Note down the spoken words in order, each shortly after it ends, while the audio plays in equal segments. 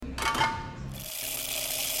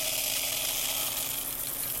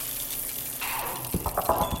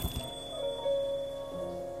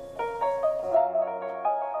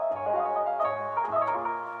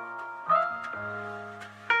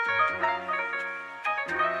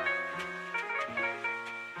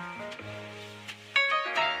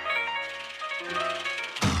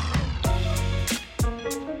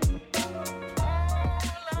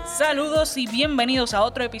Saludos y bienvenidos a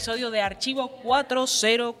otro episodio de Archivo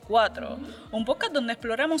 404, un podcast donde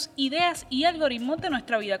exploramos ideas y algoritmos de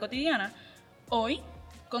nuestra vida cotidiana. Hoy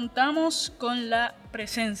contamos con la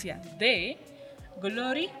presencia de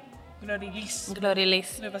Glory Liz. Glory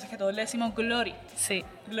Liz. Lo que pasa es que todos le decimos Glory. Sí.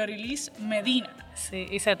 Glory Liz Medina. Sí,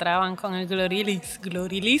 y se traban con el Glory Liz.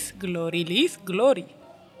 Glory Liz, Glory Liz, Glory.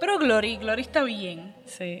 Pero Glory está bien.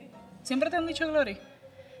 Sí. ¿Siempre te han dicho Glory?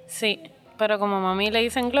 Sí, pero como mami le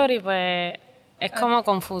dicen Glory, pues es como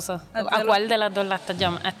confuso. ¿A cuál de las dos la estás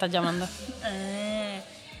llamando?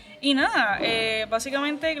 Y nada,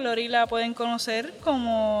 básicamente Glory la pueden conocer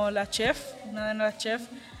como la chef, una de las chefs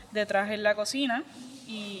detrás en la cocina.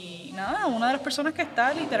 Y nada, una de las personas que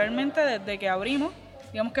está literalmente desde que abrimos,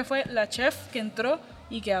 digamos que fue la chef que entró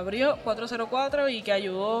y que abrió 404 y que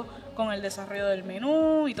ayudó con el desarrollo del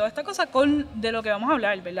menú y toda esta cosa de lo que vamos a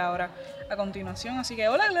hablar, ¿verdad? Ahora, a continuación. Así que,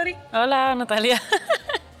 hola, Glory. Hola, Natalia.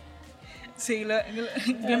 Sí,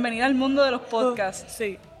 bienvenida al mundo de los podcasts.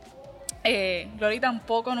 Sí. Glory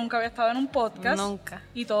tampoco nunca había estado en un podcast. Nunca.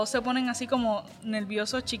 Y todos se ponen así como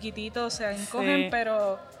nerviosos, chiquititos, se encogen,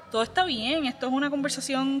 pero todo está bien. Esto es una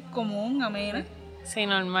conversación común, amena. Sí,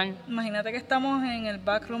 normal. Imagínate que estamos en el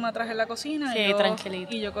backroom atrás de la cocina. Sí,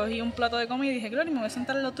 tranquilito. Y yo cogí un plato de comida y dije, Glory, me voy a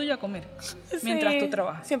sentar en lo tuyo a comer mientras tú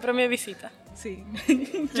trabajas. Siempre me visita. Sí.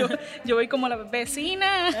 yo voy como la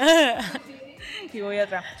vecina y voy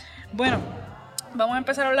atrás. Bueno, vamos a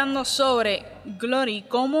empezar hablando sobre Glory,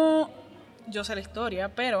 cómo yo sé la historia,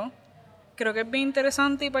 pero creo que es bien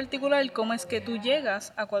interesante y particular cómo es que tú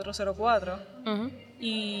llegas a 404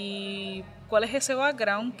 y cuál es ese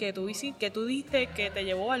background que tú diste que te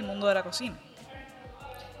llevó al mundo de la cocina.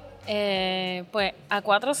 Pues a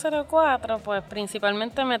 404, pues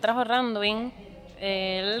principalmente me trajo Randuin.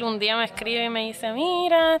 Él un día me escribe y me dice,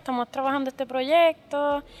 mira, estamos trabajando este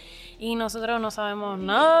proyecto y nosotros no sabemos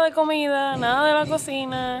nada de comida, nada de la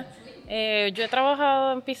cocina. Yo he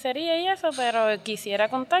trabajado en pizzería y eso, pero quisiera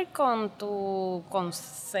contar con tu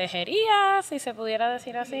consejería, si se pudiera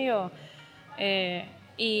decir así.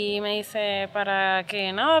 Y me dice, para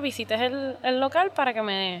que visites el local para que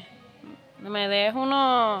me des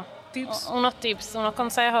unos tips, unos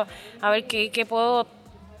consejos, a ver qué puedo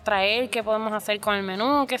traer, qué podemos hacer con el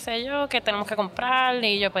menú, qué sé yo, qué tenemos que comprar.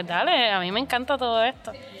 Y yo, pues dale, a mí me encanta todo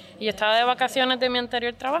esto. Y yo estaba de vacaciones de mi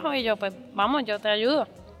anterior trabajo y yo, pues vamos, yo te ayudo.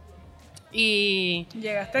 Y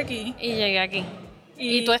llegaste aquí. Y llegué aquí.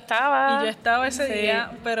 Y tú estabas. Y yo estaba ese día,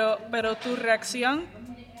 pero tu reacción,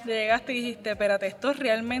 llegaste y dijiste, espérate, estos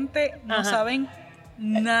realmente no saben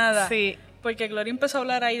nada. Sí. Porque Gloria empezó a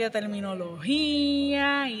hablar ahí de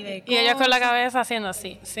terminología y de cosas. Y ella con la cabeza haciendo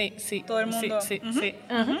así, sí. Todo el mundo. Sí.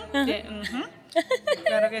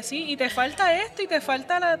 Claro que sí. Y te falta esto, y te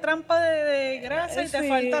falta la trampa de grasa, y te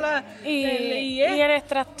falta y el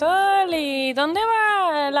extractor, y ¿dónde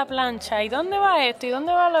va la plancha? ¿Y dónde va esto? ¿Y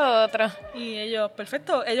dónde va lo otro? Y ellos,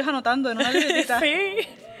 perfecto, ellos anotando en una libretita. Sí.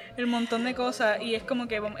 El montón de cosas, y es como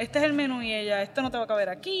que este es el menú y ella, esto no te va a caber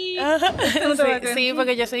aquí. Sí,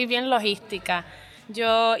 porque yo soy bien logística.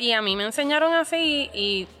 Y a mí me enseñaron así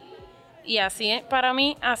y así para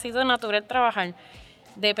mí ha sido natural trabajar.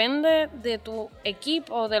 Depende de tu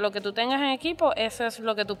equipo, de lo que tú tengas en equipo, eso es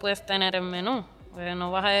lo que tú puedes tener en menú. Pues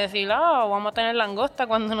no vas a decir, vamos a tener langosta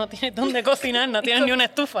cuando no tienes dónde cocinar, no tienes ni una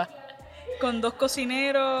estufa. Con 2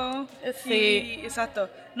 cocineros. Sí. Exacto.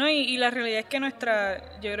 No, y la realidad es que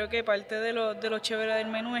yo creo que parte de lo chévere del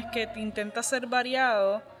menú es que intenta ser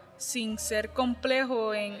variado sin ser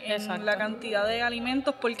complejo en la cantidad de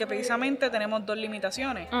alimentos, porque precisamente tenemos 2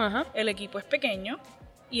 limitaciones. El equipo es pequeño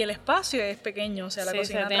y el espacio es pequeño, o sea, la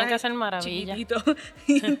cocina tiene que hacer maravilla.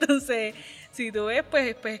 Entonces, si tú ves,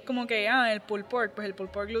 pues es como que el pulled pork, pues el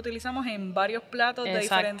pulled pork lo utilizamos en varios platos de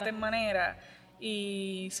diferentes maneras.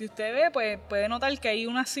 Y si usted ve, pues puede notar que hay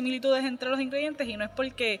unas similitudes entre los ingredientes, y no es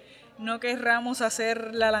porque no querramos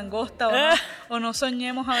hacer la langosta o no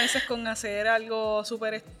soñemos a veces con hacer algo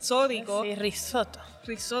súper exótico. Sí, risotto.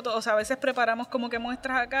 O sea, a veces preparamos como que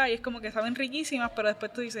muestras acá y es como que saben riquísimas, pero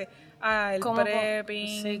después tú dices, el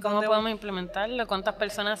prepping. Sí, ¿cómo podemos implementarlo? ¿Cuántas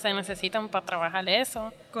personas se necesitan para trabajar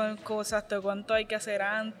eso? ¿Cuánto hay que hacer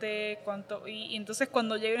antes? Y entonces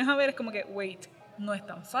cuando llegues a ver es como que, wait, no es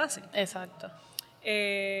tan fácil. Exacto.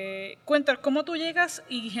 Cuéntanos, ¿cómo tú llegas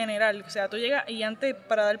y general? O sea, tú llegas y antes,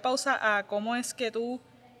 para dar pausa a cómo es que tú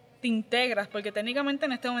te integras, porque técnicamente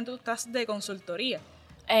en este momento tú estás de consultoría.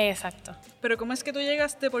 Exacto. Pero ¿cómo es que tú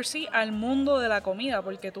llegas de por sí al mundo de la comida?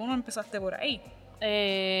 Porque tú no empezaste por ahí.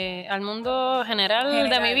 Al mundo general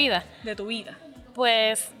de mi vida. De tu vida.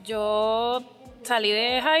 Pues yo salí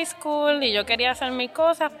de high school y yo quería hacer mis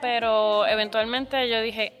cosas, pero eventualmente yo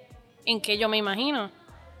dije, ¿en qué yo me imagino?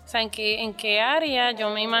 O sea, ¿en qué área yo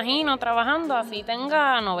me imagino trabajando así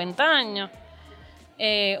tenga 90 años?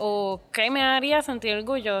 ¿O qué me haría sentir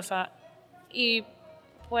orgullosa? Y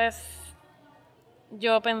pues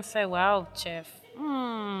yo pensé, wow, chef.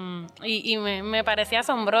 Y me parecía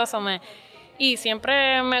asombroso. Y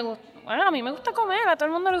siempre bueno, a mí me gusta comer, a todo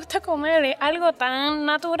el mundo le gusta comer. Es algo tan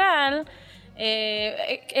natural.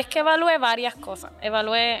 Es que evalué varias cosas.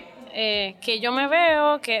 Evalué que yo me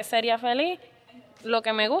veo, que sería feliz, lo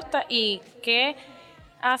que me gusta y que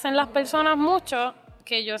hacen las personas mucho,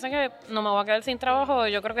 que yo sé que no me voy a quedar sin trabajo,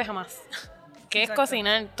 yo creo que jamás. Que Exacto. es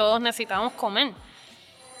cocinar, todos necesitamos comer.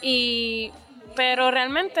 Pero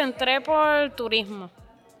realmente entré por turismo,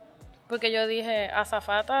 porque yo dije,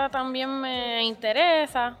 azafata también me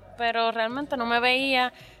interesa, pero realmente no me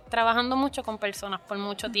veía trabajando mucho con personas por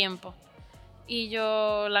mucho tiempo. Y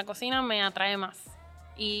la cocina me atrae más.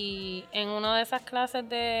 Y en una de esas clases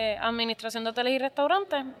de administración de hoteles y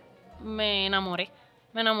restaurantes me enamoré.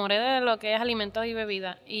 Me enamoré de lo que es alimentos y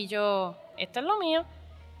bebidas. Y esto es lo mío.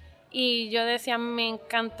 Y yo decía, me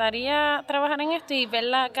encantaría trabajar en esto y ver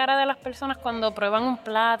la cara de las personas cuando prueban un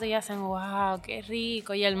plato y hacen, wow, qué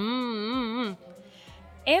rico. Y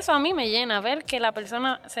Eso a mí me llena, ver que la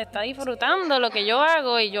persona se está disfrutando lo que yo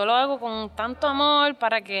hago y yo lo hago con tanto amor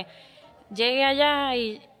para que llegue allá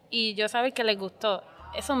y yo saber que les gustó.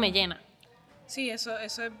 Eso me llena. Sí, eso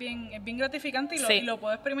es bien gratificante Sí. y lo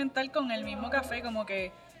puedo experimentar con el mismo café, como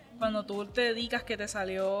que cuando tú te dedicas, que te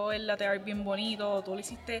salió el latte art bien bonito, o tú lo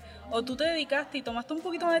hiciste, o tú te dedicaste y tomaste un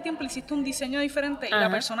poquito más de tiempo y le hiciste un diseño diferente y la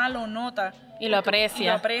persona lo nota. Y lo aprecia. Y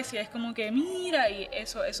lo aprecia, es como que mira, y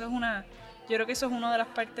eso es yo creo que eso es una de las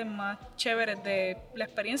partes más chéveres de la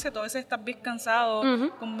experiencia. Tú a veces estás bien cansado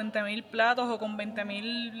con 20.000 platos o con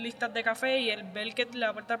 20.000 listas de café y el ver que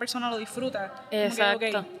la otra persona lo disfruta. Exacto. Como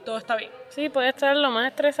que, okay, todo está bien. Sí, puedes estar lo más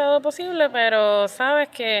estresado posible, pero sabes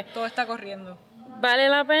que todo está corriendo. Vale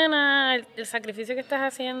la pena el sacrificio que estás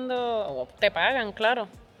haciendo. Te pagan, claro,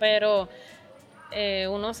 pero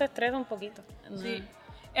uno se estresa un poquito. Sí.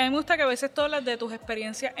 A mí me gusta que a veces tú hablas de tus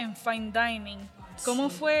experiencias en fine dining. ¿Cómo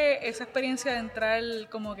fue esa experiencia de entrar,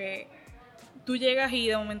 como que tú llegas y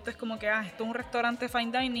de momento es como que, esto es un restaurante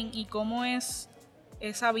fine dining, y cómo es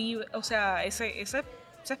esa vida, o sea, esa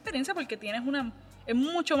experiencia, porque tienes es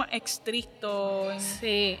mucho más estricto.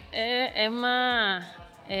 Sí, es más,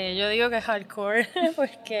 yo digo que es hardcore,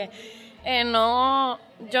 porque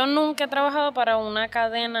yo nunca he trabajado para una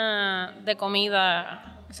cadena de comida.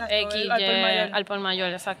 Exacto, X, al por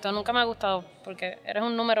mayor, exacto. Nunca me ha gustado porque eres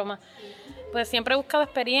un número más. Pues siempre he buscado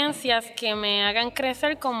experiencias que me hagan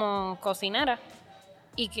crecer como cocinera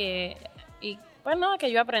y pues nada,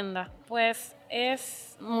 que yo aprenda. Pues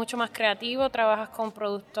es mucho más creativo, trabajas con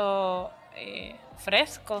productos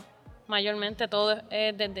frescos, mayormente todo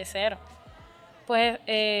es desde cero. Pues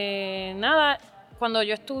nada, cuando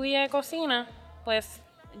yo estudié cocina, pues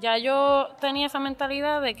ya yo tenía esa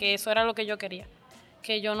mentalidad de que eso era lo que yo quería.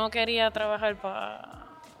 Que yo no quería trabajar para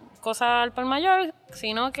cosas al por mayor,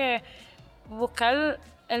 sino que buscar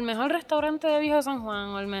el mejor restaurante de Viejo San Juan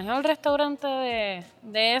o el mejor restaurante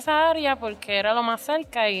de esa área, porque era lo más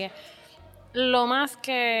cerca y lo más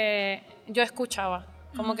que yo escuchaba,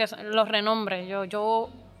 como que los renombres. Yo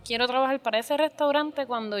quiero trabajar para ese restaurante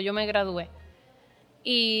cuando yo me gradué.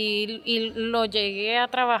 Y lo llegué a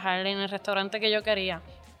trabajar en el restaurante que yo quería.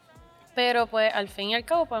 Pero pues al fin y al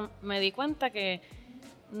cabo pues, me di cuenta que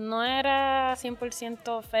no era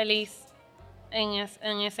 100% feliz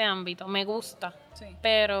en ese ámbito. Me gusta, sí,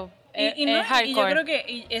 pero es hardcore. Y yo creo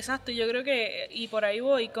que, exacto, yo creo que, y por ahí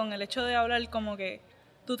voy con el hecho de hablar como que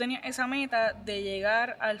tú tenías esa meta de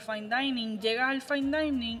llegar al fine dining, llegas al fine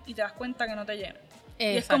dining y te das cuenta que no te llena. Exacto.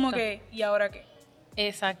 Y es como que, ¿y ahora qué?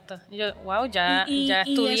 Exacto. Yo, wow, ya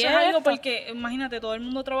estudié. Y eso es algo porque, imagínate, todo el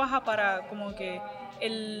mundo trabaja para como que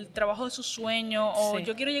el trabajo de sus sueños, o sí,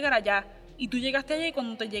 yo quiero llegar allá. Y tú llegaste allá y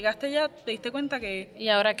cuando te llegaste allá te diste cuenta que... ¿Y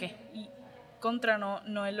ahora qué?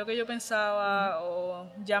 No es lo que yo pensaba, o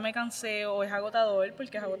ya me cansé, o es agotador,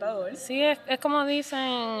 porque es agotador. Sí, es como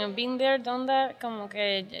dicen, been there, done that, como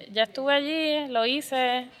que ya estuve allí, lo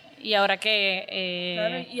hice, y ahora qué.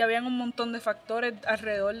 Claro, y habían un montón de factores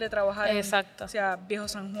alrededor de trabajar. Exacto. O sea, Viejo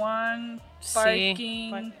San Juan,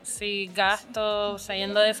 parking. Sí, gastos,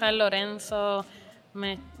 saliendo de San Lorenzo.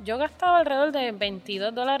 Yo gastaba alrededor de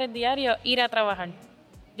 $22 diarios ir a trabajar.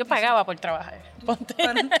 Yo pagaba por trabajar. Ponte.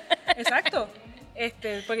 Exacto.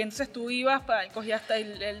 Porque entonces tú ibas, cogías hasta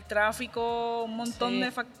el tráfico, un montón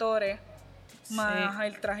de factores, más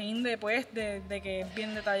el trajín de que es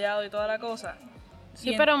bien detallado y toda la cosa.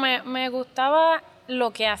 Sí, pero me gustaba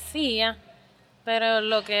lo que hacía, pero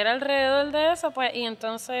lo que era alrededor de eso, pues, y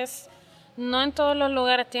entonces no en todos los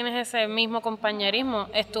lugares tienes ese mismo compañerismo.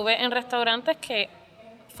 Estuve en restaurantes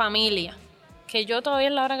familia, que yo todavía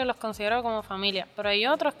es la hora que los considero como familia, pero hay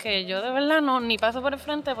otros que yo de verdad ni paso por el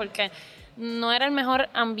frente porque no era el mejor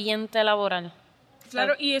ambiente laboral.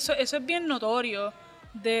 Claro, y eso es bien notorio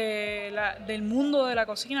del mundo de la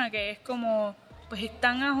cocina, que es como, pues es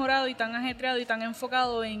tan ajorado y tan ajetreado y tan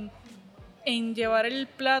enfocado en llevar el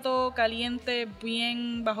plato caliente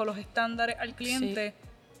bien bajo los estándares al cliente,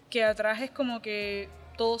 que atrás es como que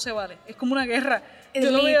todo se vale. Es como una guerra. Yo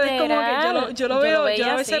lo veo, es como que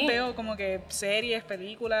yo a veces veo como que series,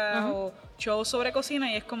 películas o shows sobre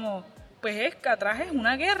cocina y es como, pues es que atrás es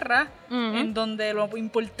una guerra en donde lo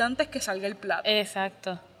importante es que salga el plato.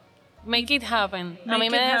 Exacto. Make it happen. A mí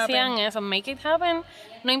me decían eso, make it happen.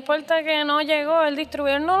 No importa que no llegó, el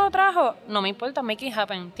distribuidor no lo trajo. No me importa, make it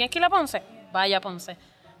happen. ¿Tienes que ir a Ponce? Vaya a Ponce.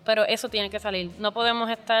 Pero eso tiene que salir. No podemos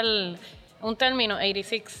estar, un término,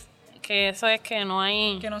 86, que eso es que no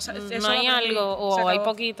hay, no hay algo o hay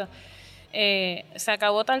poquito. Se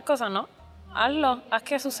acabó tal cosa, ¿no? Hazlo, haz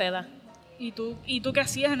que suceda. ¿Y tú qué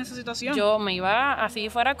hacías en esa situación? Yo me iba así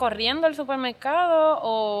fuera corriendo al supermercado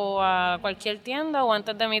o a cualquier tienda o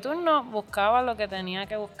antes de mi turno buscaba lo que tenía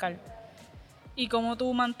que buscar. ¿Y cómo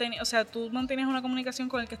tú mantenías, tú mantenías una comunicación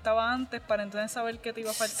con el que estaba antes para entonces saber qué te iba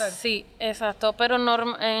a faltar? Sí, exacto, pero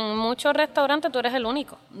en muchos restaurantes tú eres el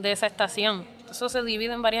único de esa estación. Eso se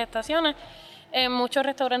divide en varias estaciones. En muchos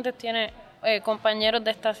restaurantes tienes compañeros de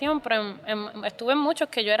estación, pero estuve en muchos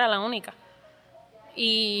que yo era la única.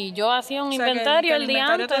 Y yo hacía un inventario el día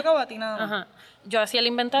antes. Te tocaba a ti nada más. Ajá. Yo hacía el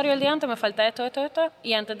inventario el día antes, me falta esto,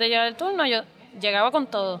 y antes de llegar el turno yo llegaba con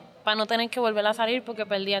todo, para no tener que volver a salir porque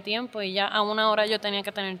perdía tiempo y ya a una hora yo tenía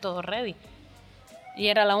que tener todo ready. Y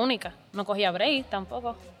era la única, no cogía break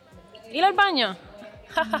tampoco. ¿Ir al baño?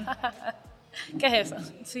 ¿Qué es eso?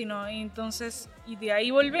 Sí, no, y entonces, y de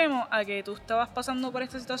ahí volvemos a que tú estabas pasando por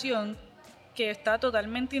esta situación que está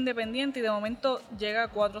totalmente independiente y de momento llega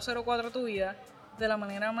 404 a tu vida de la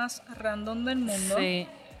manera más random del mundo. Sí.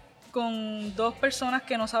 Con dos personas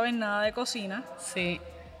que no saben nada de cocina. Sí.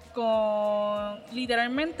 Con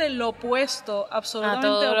literalmente lo opuesto,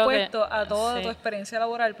 absolutamente opuesto a toda tu experiencia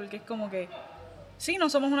laboral, porque es como que sí, no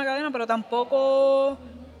somos una cadena, pero tampoco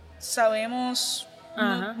sabemos,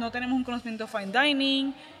 no tenemos un conocimiento de fine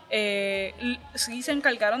dining. Sí se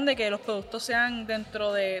encargaron de que los productos sean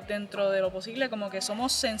dentro de lo posible, como que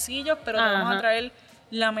somos sencillos, pero te vamos a traer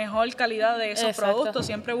la mejor calidad de esos productos.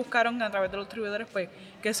 Siempre buscaron a través de los distribuidores, pues,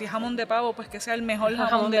 que si es jamón de pavo, pues que sea el mejor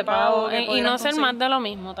jamón de pavo. Que y no ser más de lo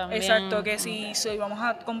mismo también. Exacto, que si vamos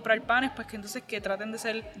a comprar panes, pues que entonces que traten de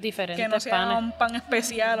ser diferentes, que no sea panes. Un pan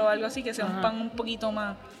especial o algo así, que sea un pan un poquito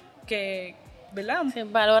más que, ¿verdad? Sí,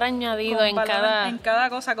 valor añadido en cada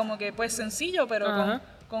cosa, como que pues sencillo, pero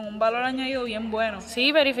con un valor añadido bien bueno.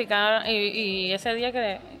 Sí, verificar, y ese día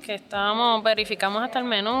que estábamos, verificamos hasta el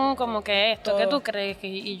menú, como que esto, ¿qué tú crees?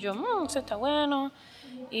 Y yo, eso está bueno.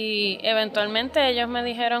 Y eventualmente ellos me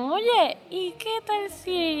dijeron, oye, ¿y qué tal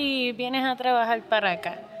si vienes a trabajar para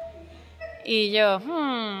acá? Y yo,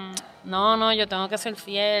 no, yo tengo que ser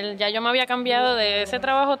fiel. Ya yo me había cambiado de ese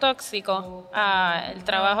trabajo tóxico a el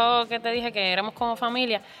trabajo que te dije que éramos como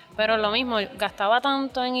familia, pero lo mismo, gastaba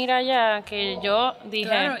tanto en ir allá que yo dije...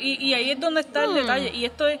 Claro, y ahí es donde está el detalle, y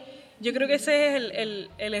esto es, yo creo que ese es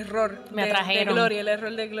el error de Glory, el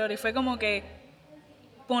error de Glory. Fue como que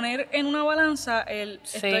poner en una balanza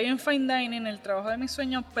estoy en fine dining, el trabajo de mis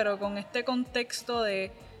sueños, pero con este contexto de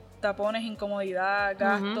tapones, incomodidad,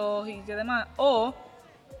 gastos y demás, o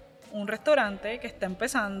un restaurante que está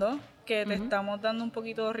empezando, que te estamos dando un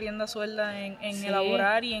poquito de rienda suelta en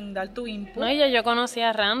elaborar y en dar tu input. No, y yo conocí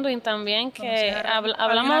a Randuin también, que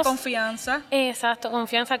hablamos... Una confianza. Exacto,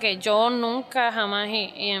 confianza que yo nunca jamás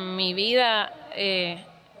en mi vida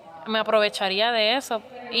me aprovecharía de eso.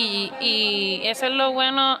 Y eso es lo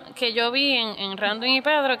bueno que yo vi en Randuin y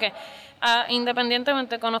Pedro, que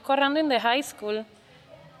independientemente conozco a Randuin de high school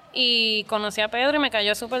y conocí a Pedro y me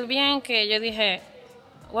cayó súper bien, que yo dije,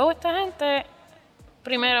 wow, esta gente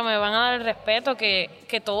primero me van a dar el respeto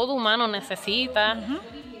que todo humano necesita,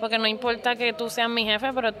 porque no importa que tú seas mi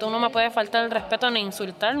jefe, pero tú no me puedes faltar el respeto ni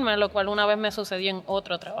insultarme, lo cual una vez me sucedió en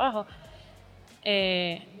otro trabajo.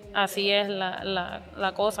 Así es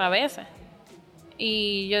la cosa a veces.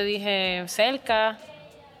 Y yo dije, cerca,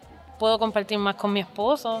 puedo compartir más con mi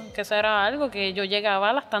esposo, que eso era algo que yo llegaba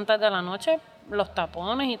a las tantas de la noche, los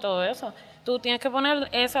tapones y todo eso. Tú tienes que poner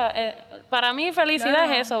esa... para mí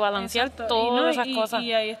felicidad es eso, balancear todas esas cosas.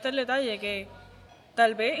 Y ahí está el detalle, que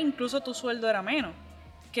tal vez incluso tu sueldo era menos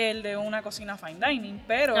que el de una cocina fine dining,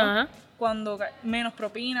 pero cuando menos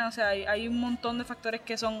propina, o sea, hay un montón de factores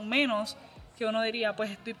que son menos, que uno diría, pues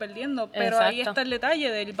estoy perdiendo, pero ahí está el detalle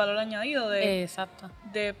del valor añadido de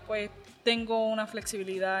pues tengo una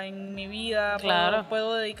flexibilidad en mi vida,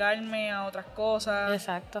 puedo dedicarme a otras cosas.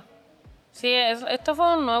 Exacto. Sí, esto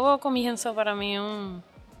fue un nuevo comienzo para mí, un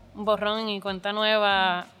borrón y cuenta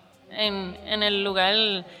nueva en el lugar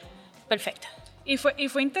perfecto. Y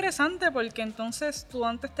fue interesante porque entonces tú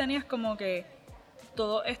antes tenías como que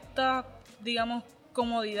todas estas, digamos,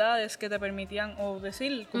 comodidades que te permitían, o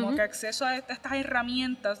decir, como que acceso a estas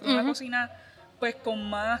herramientas de una cocina pues con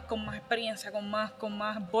más experiencia, con más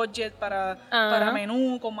budget para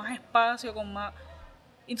menú, con más espacio, con más...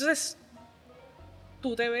 Entonces,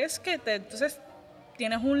 tú te ves que entonces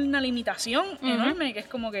tienes una limitación enorme, que es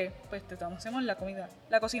como que, pues hacemos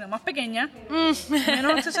la cocina más pequeña,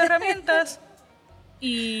 menos acceso a herramientas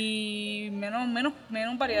y menos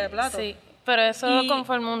variedad de platos. Sí, pero eso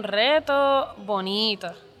conforma un reto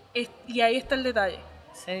bonito. Y ahí está el detalle.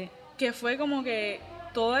 Sí. Que fue como que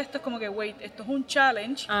todo esto es como que, wait, esto es un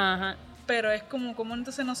challenge, pero es como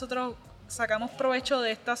entonces nosotros sacamos provecho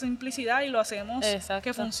de esta simplicidad y lo hacemos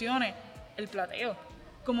que funcione el plateo.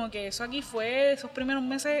 Como que eso aquí fue esos primeros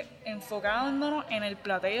meses enfocándonos en el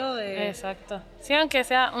plateo de... Exacto. Sí, aunque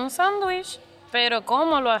sea un sándwich, pero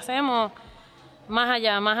cómo lo hacemos más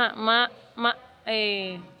allá, más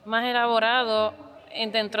elaborado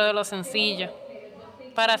dentro de lo sencillo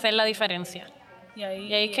para hacer la diferencia. Y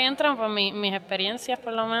ahí es que entran pues, mis experiencias,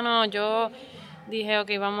 por lo menos yo dije,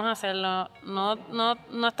 ok, vamos a hacerlo. No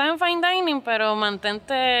estás en fine dining, pero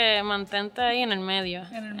mantente ahí en el medio.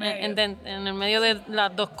 En el medio de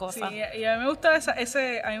las dos cosas. Sí, y a mí me gustaba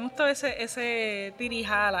ese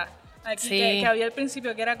tirijala aquí que había al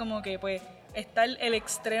principio, que era como que pues está el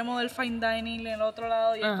extremo del fine dining en el otro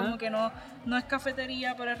lado, y es como que no es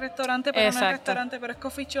cafetería, pero es restaurante, pero no es restaurante, pero es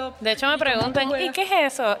coffee shop. De hecho me preguntan, ¿y qué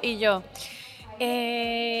es eso? Y yo...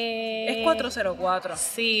 es 404.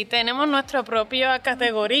 Sí, tenemos nuestra propia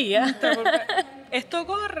categoría. Esto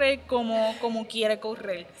corre como quiere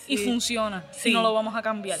correr y funciona. Y no lo vamos a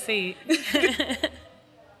cambiar. Sí.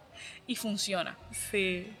 Y funciona.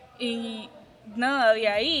 Sí. Y nada, de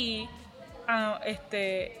ahí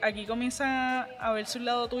aquí comienza a verse un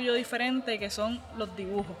lado tuyo diferente, que son los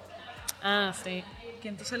dibujos. Sí. Que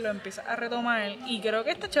entonces lo empiezas a retomar. Y creo que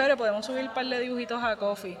está chévere, podemos subir un par de dibujitos a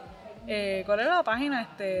Coffee. ¿Cuál era la página?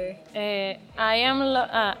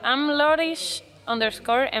 I'm Lorish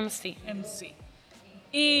 _MC.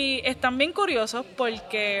 Y están bien curiosos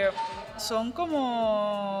porque son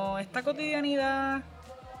como esta cotidianidad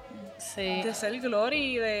de ser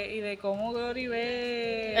Glory y de cómo Glory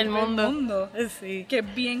ve el mundo. Sí. Que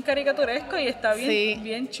es bien caricaturesco y está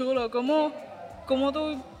bien chulo. ¿Cómo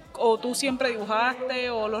tú siempre dibujaste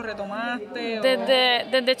o lo retomaste?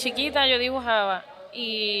 Desde chiquita yo dibujaba.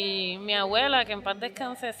 Y mi abuela, que en paz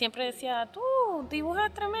descanse, siempre decía, tú dibujas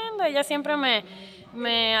tremendo. Ella siempre me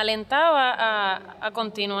alentaba a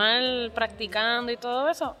continuar practicando y todo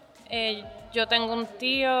eso. Yo tengo un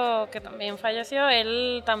tío que también falleció,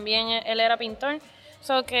 él era pintor,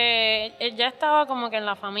 que él ya estaba como que en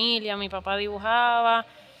la familia, mi papá dibujaba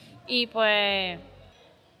y pues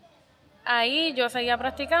ahí yo seguía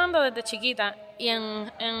practicando desde chiquita. Y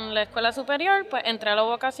en la escuela superior, pues entré a lo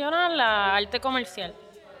vocacional, la arte comercial.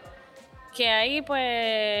 Que ahí,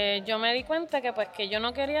 pues, yo me di cuenta que yo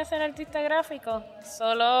no quería ser artista gráfico,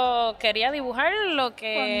 solo quería dibujar lo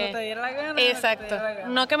que... Cuando te diera la gana. Exacto.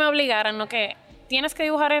 No que me obligaran, no que tienes que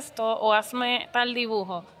dibujar esto o hazme tal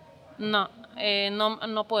dibujo. No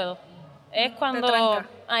puedo. Es cuando...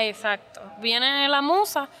 exacto. Viene la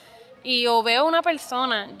musa y o veo una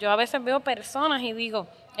persona, yo a veces veo personas y digo...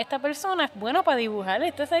 Esta persona es buena para dibujar,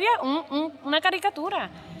 esto sería una caricatura.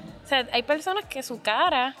 O sea, hay personas que su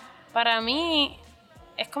cara, para mí,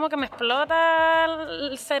 es como que me explota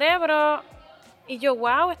el cerebro y yo,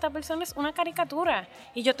 wow, esta persona es una caricatura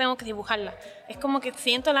y yo tengo que dibujarla. Es como que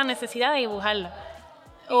siento la necesidad de dibujarla.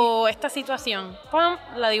 O esta situación, ¡pum!,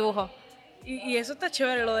 la dibujo. Y eso está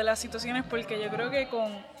chévere, lo de las situaciones, porque yo creo que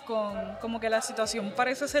como que la situación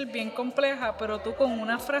parece ser bien compleja, pero tú con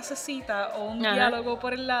una frasecita o un diálogo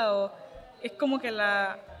por el lado, es como que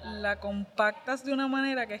la compactas de una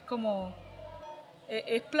manera que es como...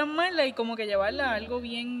 Es plasmarla y como que llevarla a algo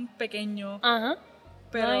bien pequeño.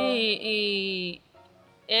 Pero... No, y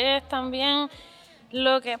es también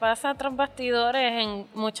Lo que pasa tras bastidores en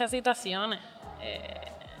muchas situaciones,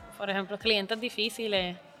 por ejemplo, clientes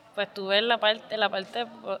difíciles, pues tú ves la parte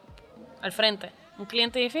al frente. Un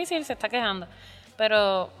cliente difícil se está quejando,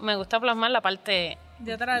 pero me gusta plasmar la parte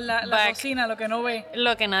de atrás, la cocina, lo que no ve.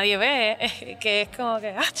 Lo que nadie ve, que es como que,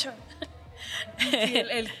 ¡acho! Sí,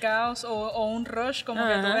 el caos o un rush, como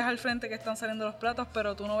que tú ves al frente que están saliendo los platos,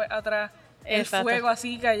 pero tú no ves atrás el fuego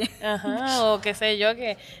así cayendo. Ajá, o qué sé yo,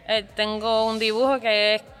 que tengo un dibujo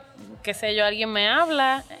que es, qué sé yo, alguien me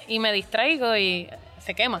habla y me distraigo y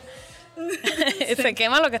se quema. Sí. Se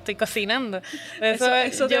quema lo que estoy cocinando.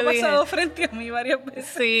 Eso te ha pasado frente a mí varias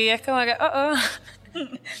veces. Sí, es como que,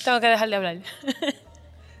 tengo que dejar de hablar.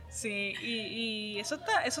 Sí, y eso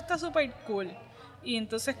está súper cool. Y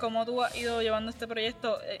entonces, ¿cómo tú has ido llevando este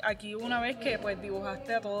proyecto? Aquí hubo una vez que pues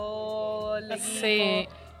dibujaste a todo el equipo. Sí.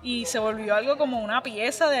 Y se volvió algo como una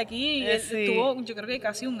pieza de aquí. Sí. Tuvo, yo creo que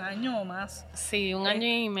casi un año o más. Sí, un año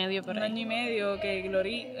y medio por ahí. Un año y medio que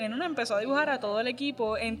Glory en una empezó a dibujar a todo el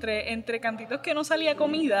equipo entre cantitos que no salía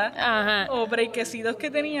comida. Ajá. O breakecitos que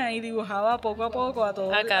tenía y dibujaba poco a poco a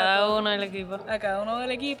todo. A cada uno del equipo. A cada uno del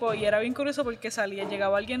equipo. Y era bien curioso porque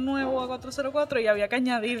llegaba alguien nuevo a 404 y había que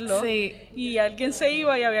añadirlo. Sí. Y alguien se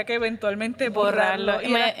iba y había que eventualmente borrarlo. Y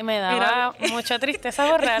me daba mucha tristeza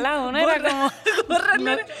borrarla. Era como...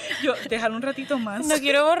 borrarlo. Yo, déjalo un ratito más. No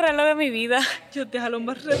quiero borrarlo de mi vida. Yo, déjalo un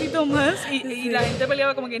ratito más. Y la gente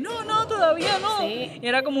peleaba como que, no, todavía no. Sí. Y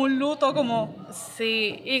era como un luto, como...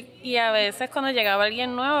 Sí, y a veces cuando llegaba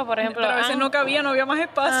alguien nuevo, por ejemplo... Pero a veces no cabía, no había más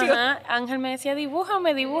espacio. Ajá, Ángel me decía,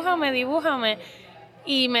 dibújame.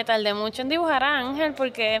 Y me tardé mucho en dibujar a Ángel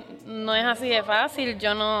porque no es así de fácil.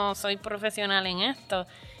 Yo no soy profesional en esto.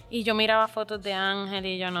 Y yo miraba fotos de Ángel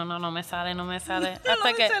y yo, no me sale.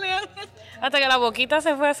 Hasta que la boquita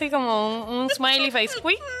se fue así como un smiley face.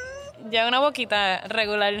 ¡Uy! Ya una boquita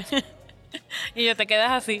regular. Y yo, te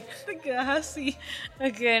quedas así.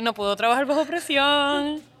 Es que no puedo trabajar bajo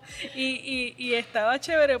presión. Y estaba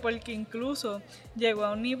chévere porque incluso llegó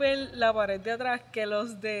a un nivel la pared de atrás que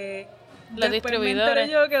los distribuidores. Me enteré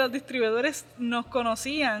yo que los distribuidores nos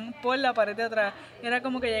conocían por la pared de atrás. Era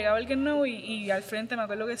como que llegaba alguien nuevo y al frente me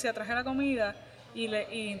acuerdo que decía, traje la comida. Y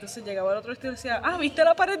entonces llegaba el otro distribuidor y decía, ¿viste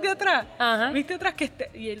la pared de atrás? Ajá. ¿Viste atrás?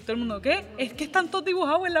 Y todo el mundo, ¿qué? Es que están todos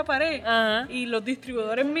dibujados en la pared. Ajá. Y los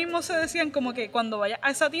distribuidores mismos se decían como que cuando vayas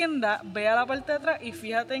a esa tienda, ve a la parte de atrás y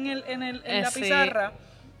fíjate en la pizarra.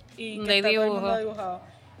 Y que está todo el mundo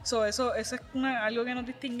dibujado. Eso es algo que nos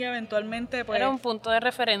distingue eventualmente. Pues, era un punto de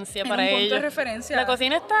referencia para ellos. Un punto de referencia. La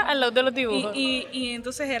cocina está al lado de los dibujos. Y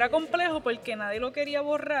entonces era complejo porque nadie lo quería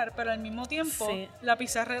borrar, pero al mismo tiempo la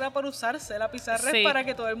pizarra era para usarse. La pizarra es para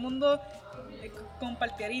que todo el mundo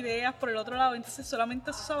compartiera ideas por el otro lado. Entonces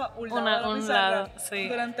solamente se usaba un lado de la pizarra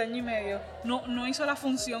durante año y medio. No hizo la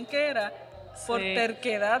función que era. Por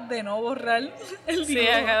terquedad de no borrar el dibujo. Sí,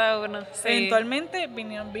 a cada uno. Sí. Eventualmente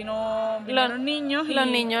vinieron los niños.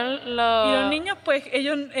 Los niños, pues,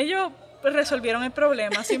 ellos resolvieron el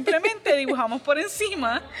problema. Simplemente dibujamos por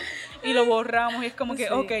encima y lo borramos. Y es como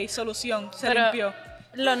que, ok, solución, se limpió.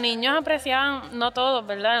 Los niños apreciaban, no todos,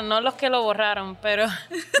 ¿verdad? No los que lo borraron, pero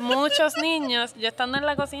muchos niños, yo estando en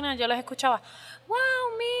la cocina, yo les escuchaba, wow,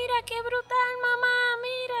 mira, qué brutal, mamá,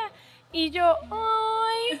 mira. Y yo,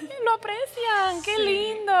 ¡ay! Lo aprecian, qué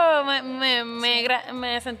lindo.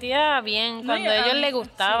 Me sentía bien cuando a ellos les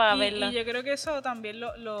gustaba verlo. Y yo creo que eso también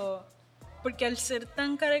porque al ser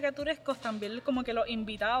tan caricaturescos, también como que los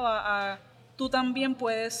invitaba a, tú también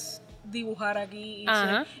puedes dibujar aquí.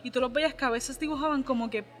 Y tú los veías que a veces dibujaban como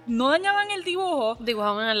que no dañaban el dibujo.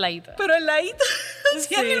 Dibujaban al ladito. Pero al ladito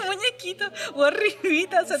hacían el muñequito o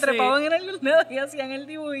arribita, se trepaban en algún lado y hacían el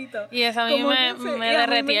dibujito. Y eso a mí me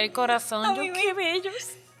derretía el corazón. ¡Qué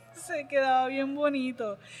bellos! Se quedaba bien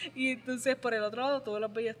bonito. Y entonces por el otro lado tú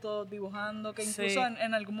los veías todos dibujando, que incluso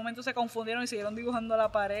en algún momento se confundieron y siguieron dibujando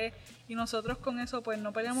la pared. Y nosotros con eso pues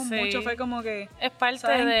no peleamos mucho. Fue como que es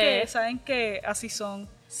parte saben que así son.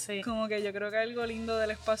 Sí. Como que yo creo que algo lindo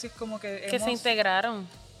del espacio es como que se integraron.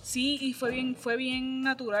 Sí, y fue bien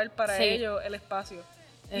natural para ellos el espacio.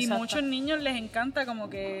 Exacto. Y muchos niños les encanta como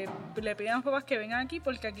que le piden a los papás que vengan aquí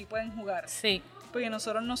porque aquí pueden jugar. Sí. Porque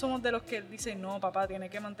nosotros no somos de los que dicen, no, papá, tiene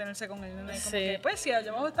que mantenerse con el nene. Como que, pues sí,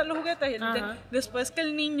 allá abajo están los juguetes. Y después que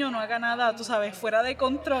el niño no haga nada, tú sabes, fuera de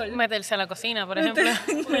control. Meterse a la cocina, por ejemplo.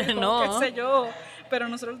 No. Qué sé yo. Pero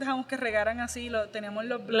nosotros dejamos que regaran así, teníamos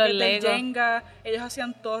los bloques del Jenga, ellos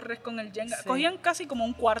hacían torres con el Jenga, cogían casi como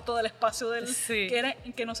un cuarto del espacio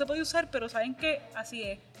que no se podía usar, pero saben que así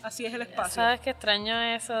es el espacio. ¿Sabes qué extraño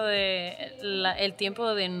eso de el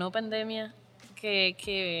tiempo de no pandemia?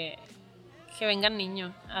 Que que vengan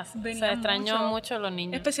niños. Venían extraño mucho los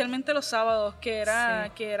niños. Especialmente los sábados, que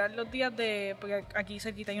eran los días porque aquí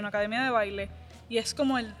cerquita hay una academia de baile. Y es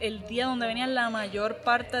como el día donde venían la mayor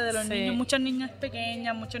parte de los niños, muchas niñas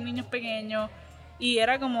pequeñas, muchos niños pequeños. Y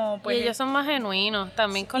era como, pues... Y ellos son más genuinos,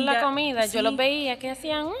 también con la comida. Yo los veía que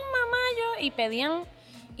decían, mamá, y pedían,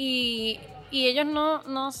 y ellos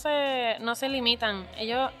no se limitan.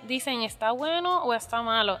 Ellos dicen, ¿está bueno o está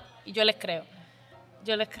malo? Y yo les creo.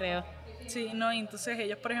 Sí, no, y entonces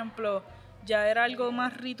ellos, por ejemplo, ya era algo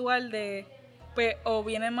más ritual de... Pues o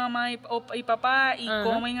viene mamá y papá y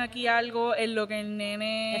comen aquí algo en lo que el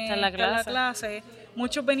nene está en la clase.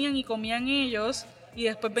 Muchos venían y comían ellos y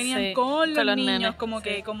después venían con los niños, nenes, como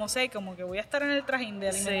que voy a estar en el trajín de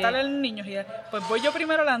alimentar a los niños y pues voy yo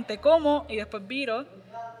primero adelante, como y después viro.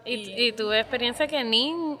 Y tuve experiencia que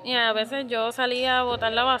a veces yo salía a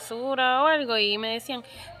botar la basura o algo y me decían,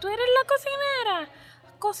 ¿tú eres la cocinera?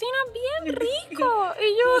 Cocinas bien rico. Y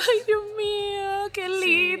yo, ay Dios mío, qué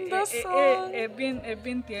lindos son. Es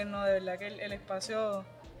bien tierno, de verdad, que el espacio...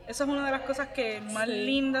 Esa es una de las cosas que más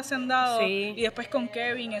lindas se han dado. Sí. Y después con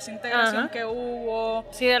Kevin, esa integración que hubo.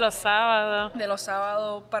 Sí, de los sábados.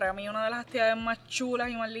 Para mí una de las actividades más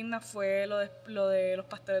chulas y más lindas fue lo de los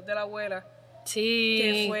pasteles de la abuela.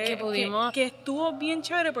 Sí, que pudimos. Que estuvo bien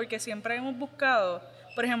chévere porque siempre hemos buscado,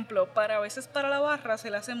 por ejemplo, a veces para la barra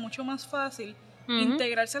se le hace mucho más fácil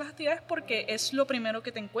integrarse a las actividades porque es lo primero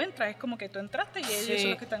que te encuentras, es como que tú entraste y ellos son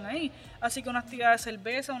los que están ahí. Así que una actividad de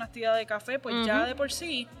cerveza, una actividad de café, pues ya de por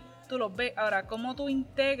sí tú los ves. Ahora, ¿cómo tú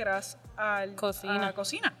integras a la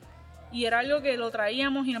cocina? Y era algo que lo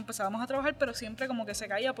traíamos y lo empezábamos a trabajar, pero siempre como que se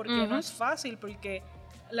caía porque no es fácil, porque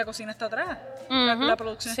la cocina está atrás, la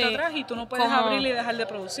producción está atrás y tú no puedes abrir y dejar de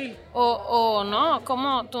producir. O no,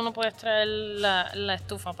 ¿cómo tú no puedes traer la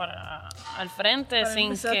estufa al frente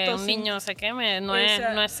sin que un niño se queme? No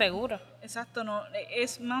es seguro. Exacto, no,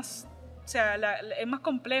 es más, es más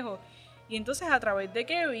complejo. Y entonces a través de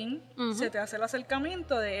Kevin se te hace el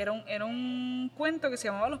acercamiento era un cuento que se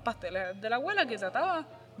llamaba Los pasteles de la abuela, que trataba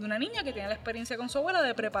de una niña que tenía la experiencia con su abuela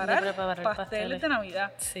de preparar pasteles de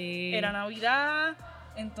Navidad. Sí. Era Navidad.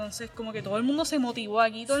 Entonces como que todo el mundo se motivó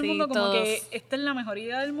aquí, todo el mundo como todos. Que esta es la mejor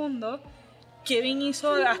idea del mundo. Kevin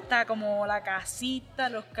hizo hasta como la casita,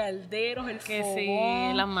 los calderos, el fogón.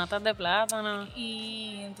 Sí, las matas de plátano.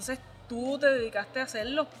 Y entonces tú te dedicaste a hacer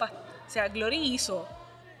los pasteles. O sea, Glory hizo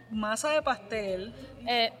masa de pastel.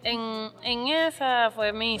 En esa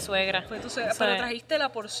fue mi suegra. Fue tu suegra, pero trajiste la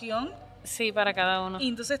porción. Sí, para cada uno. Y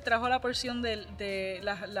entonces trajo la porción de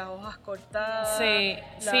las hojas cortadas.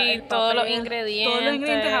 Sí, todos los ingredientes. Todos los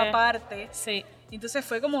ingredientes aparte. Sí. Entonces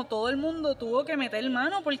fue como todo el mundo tuvo que meter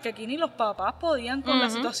mano porque aquí ni los papás podían con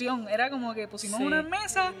la situación. Era como que pusimos una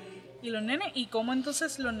mesa y los nenes, y como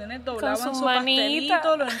entonces los nenes doblaban su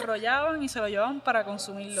pastelito, lo enrollaban y se lo llevaban para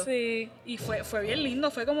consumirlo. Sí. Y fue bien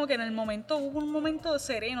lindo, fue como que en el momento, hubo un momento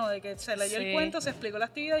sereno de que se leyó el cuento, se explicó la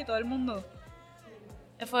actividad y todo el mundo...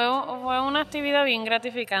 Fue una actividad bien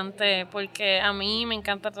gratificante porque a mí me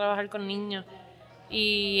encanta trabajar con niños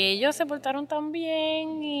y ellos se portaron tan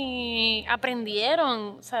bien y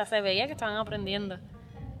aprendieron, o sea, se veía que estaban aprendiendo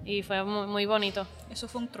y fue muy, muy bonito. Eso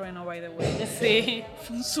fue un trueno, by the way. Sí.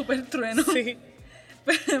 Fue un súper trueno. Sí.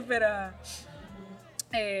 Pero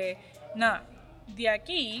nada, de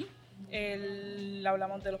aquí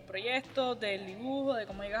hablamos de los proyectos, del dibujo, de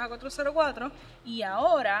cómo llegas a 404 y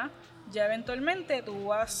ahora... Ya eventualmente tú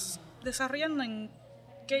vas desarrollando en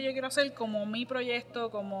qué yo quiero hacer como mi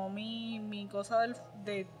proyecto, como mi cosa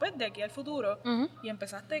de aquí al futuro. Y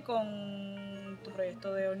empezaste con tu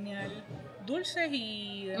proyecto de hornear dulces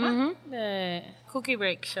y demás. De Cookie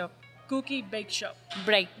Bake Shop. Cookie Bake Shop.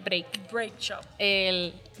 Break Shop.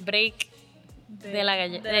 El break de la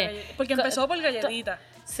galleta. Porque empezó por galletita.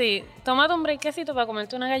 Sí, tómate un breakcito para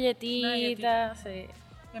comerte una galletita. Sí.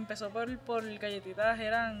 Empezó por galletitas,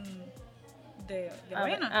 eran de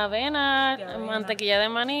avena, mantequilla de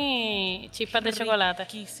maní y chispas de chocolate.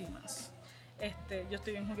 Riquísimas. Yo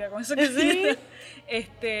estoy bien jugueada con eso que sí.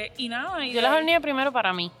 Y nada. Yo las horneé primero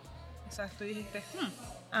para mí. Exacto, y dijiste,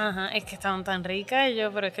 Ajá, es que estaban tan ricas y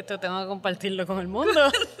pero es que esto tengo que compartirlo con el mundo.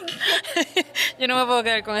 Yo no me puedo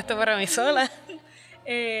quedar con esto para mí sola.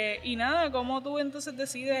 Y nada, ¿cómo tú entonces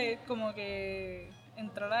decides como que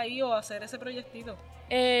entrar ahí o hacer ese proyectito?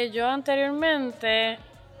 Yo anteriormente,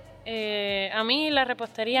 a mí la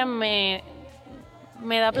repostería me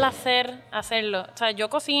da placer hacerlo. O sea, yo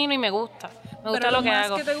cocino y me gusta lo que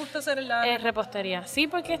hago. ¿Qué te gusta hacer en la repostería? Sí,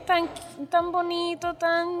 porque es tan bonito,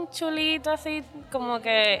 tan chulito, así como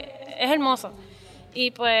que es hermoso.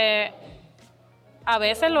 Y pues a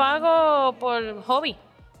veces lo hago por hobby.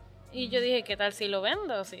 Y yo dije, ¿qué tal si lo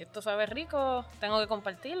vendo? Si esto sabe rico, tengo que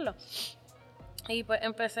compartirlo. Y pues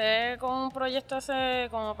empecé con un proyecto hace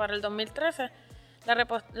como para el 2013,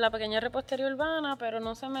 la pequeña repostería urbana, pero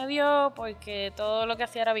no se me dio porque todo lo que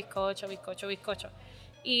hacía era bizcocho.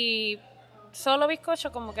 Y solo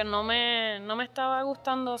bizcocho como que no me estaba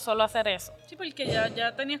gustando solo hacer eso. Sí, porque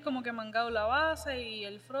ya tenías como que mangado la base y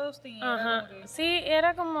el frosting. Y Ajá. era como que... Sí,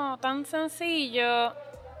 era como tan sencillo,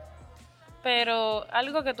 pero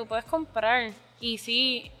algo que tú puedes comprar. Y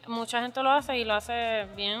sí, mucha gente lo hace y lo hace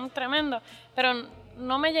bien tremendo, pero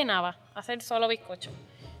no me llenaba hacer solo bizcocho.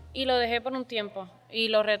 Y lo dejé por un tiempo. Y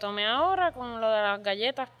lo retomé ahora con lo de las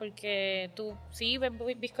galletas, porque tú sí ves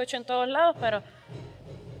bizcocho en todos lados, pero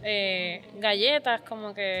galletas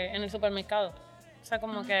como que en el supermercado. O sea,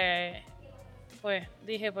 como que, pues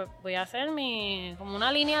dije, pues voy a hacer como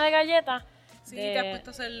una línea de galletas. Sí, te has puesto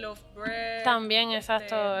a hacer loaf bread. También,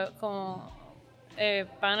 exacto, como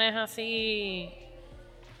panes así,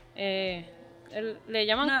 le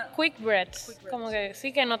llaman quick breads, como que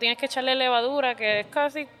sí, que no tienes que echarle levadura, que es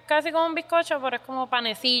casi como un bizcocho, pero es como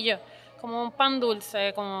panecillo, como un pan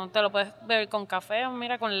dulce, como te lo puedes beber con café o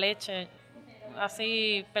mira con leche,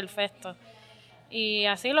 así perfecto. Y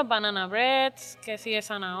así los banana breads, que sí de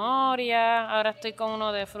zanahoria. Ahora estoy con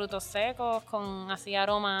uno de frutos secos, con así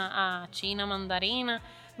aroma a china, mandarina.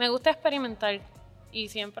 Me gusta experimentar y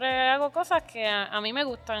siempre hago cosas que a mí me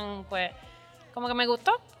gustan, pues como que me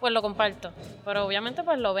gustó, pues lo comparto. Pero obviamente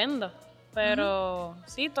pues lo vendo. Pero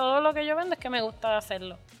sí, todo lo que yo vendo es que me gusta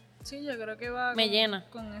hacerlo. Sí, yo creo que va llena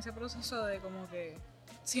con ese proceso de como que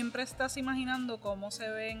siempre estás imaginando cómo se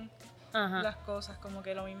ven las cosas, como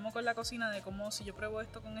que lo mismo con la cocina, de como si yo pruebo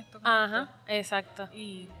esto con esto, exacto.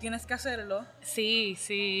 Y tienes que hacerlo. Sí,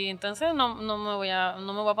 entonces no me voy a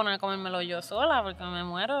poner a comérmelo yo sola porque me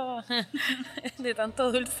muero de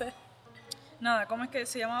tanto dulce. Nada, ¿cómo es que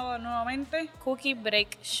se llamaba nuevamente? Cookie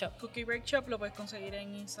Break Shop. Cookie Break Shop, lo puedes conseguir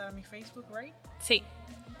en Instagram y Facebook, ¿right? Sí.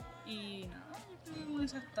 Y nada, yo creo que con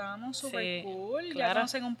eso estamos súper cool. Claro. Ya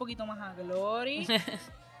conocen un poquito más a Glory,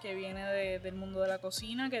 que viene del mundo de la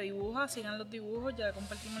cocina, que dibuja, sigan los dibujos, ya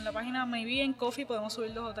compartimos en la página. Maybe en Coffee podemos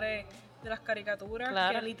subir 2 o 3 de las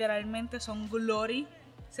caricaturas, que literalmente son Glory.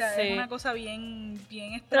 O sea, es una cosa bien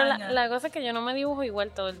extraña. Pero la cosa es que yo no me dibujo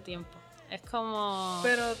igual todo el tiempo. Es como...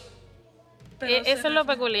 Pero eso es lo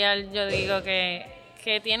peculiar, yo digo, que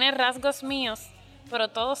tiene rasgos míos, pero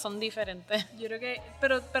todos son diferentes. Yo creo que...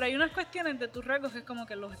 Pero hay unas cuestiones de tus rasgos que es como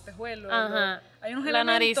que los espejuelos. Hay unos la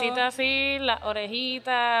naricita así, las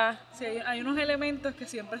orejitas. Sí, hay unos elementos que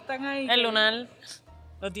siempre están ahí. El lunar,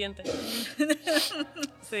 los dientes.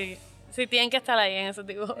 Sí, tienen que estar ahí en esos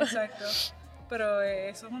dibujos. Exacto. Pero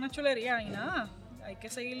eso es una chulería y nada, hay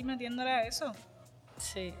que seguir metiéndole a eso.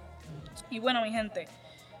 Sí. Y bueno, mi gente,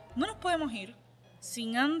 no nos podemos ir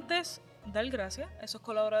sin antes dar gracias a esos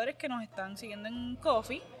colaboradores que nos están siguiendo en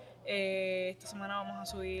Coffee. Esta semana vamos a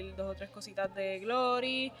subir 2 o 3 cositas de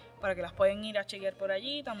Glory para que las pueden ir a chequear por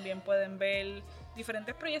allí. También pueden ver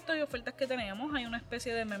diferentes proyectos y ofertas que tenemos. Hay una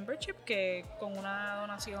especie de membership que con una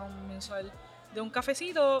donación mensual de un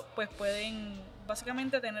cafecito pues pueden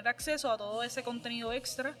básicamente tener acceso a todo ese contenido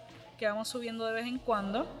extra que vamos subiendo de vez en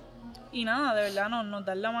cuando. Y nada, de verdad nos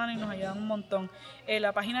dan la mano y nos ayudan un montón.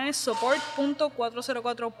 La página es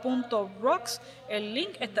support.404.rocks. El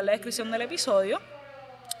link está en la descripción del episodio.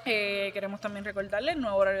 Queremos también recordarles el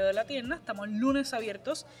nuevo horario de la tienda. Estamos lunes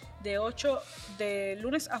abiertos de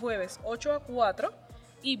lunes a jueves 8 a 4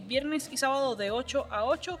 y viernes y sábado de 8 a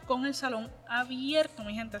 8 con el salón abierto,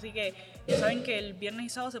 mi gente. Así que ya saben que el viernes y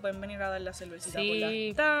sábado se pueden venir a dar la cervecita por la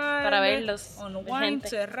tarde, para verlos, unwind,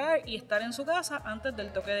 cerrar y estar en su casa antes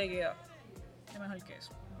del toque de queda. Es mejor que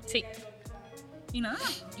eso. Sí. Y nada,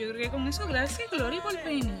 yo creo que con eso, gracias Glory por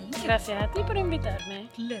venir. Gracias a ti por invitarme.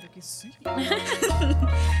 Claro que sí.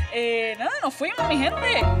 Nada, nos fuimos, mi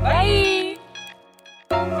gente. Bye.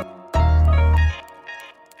 Bye.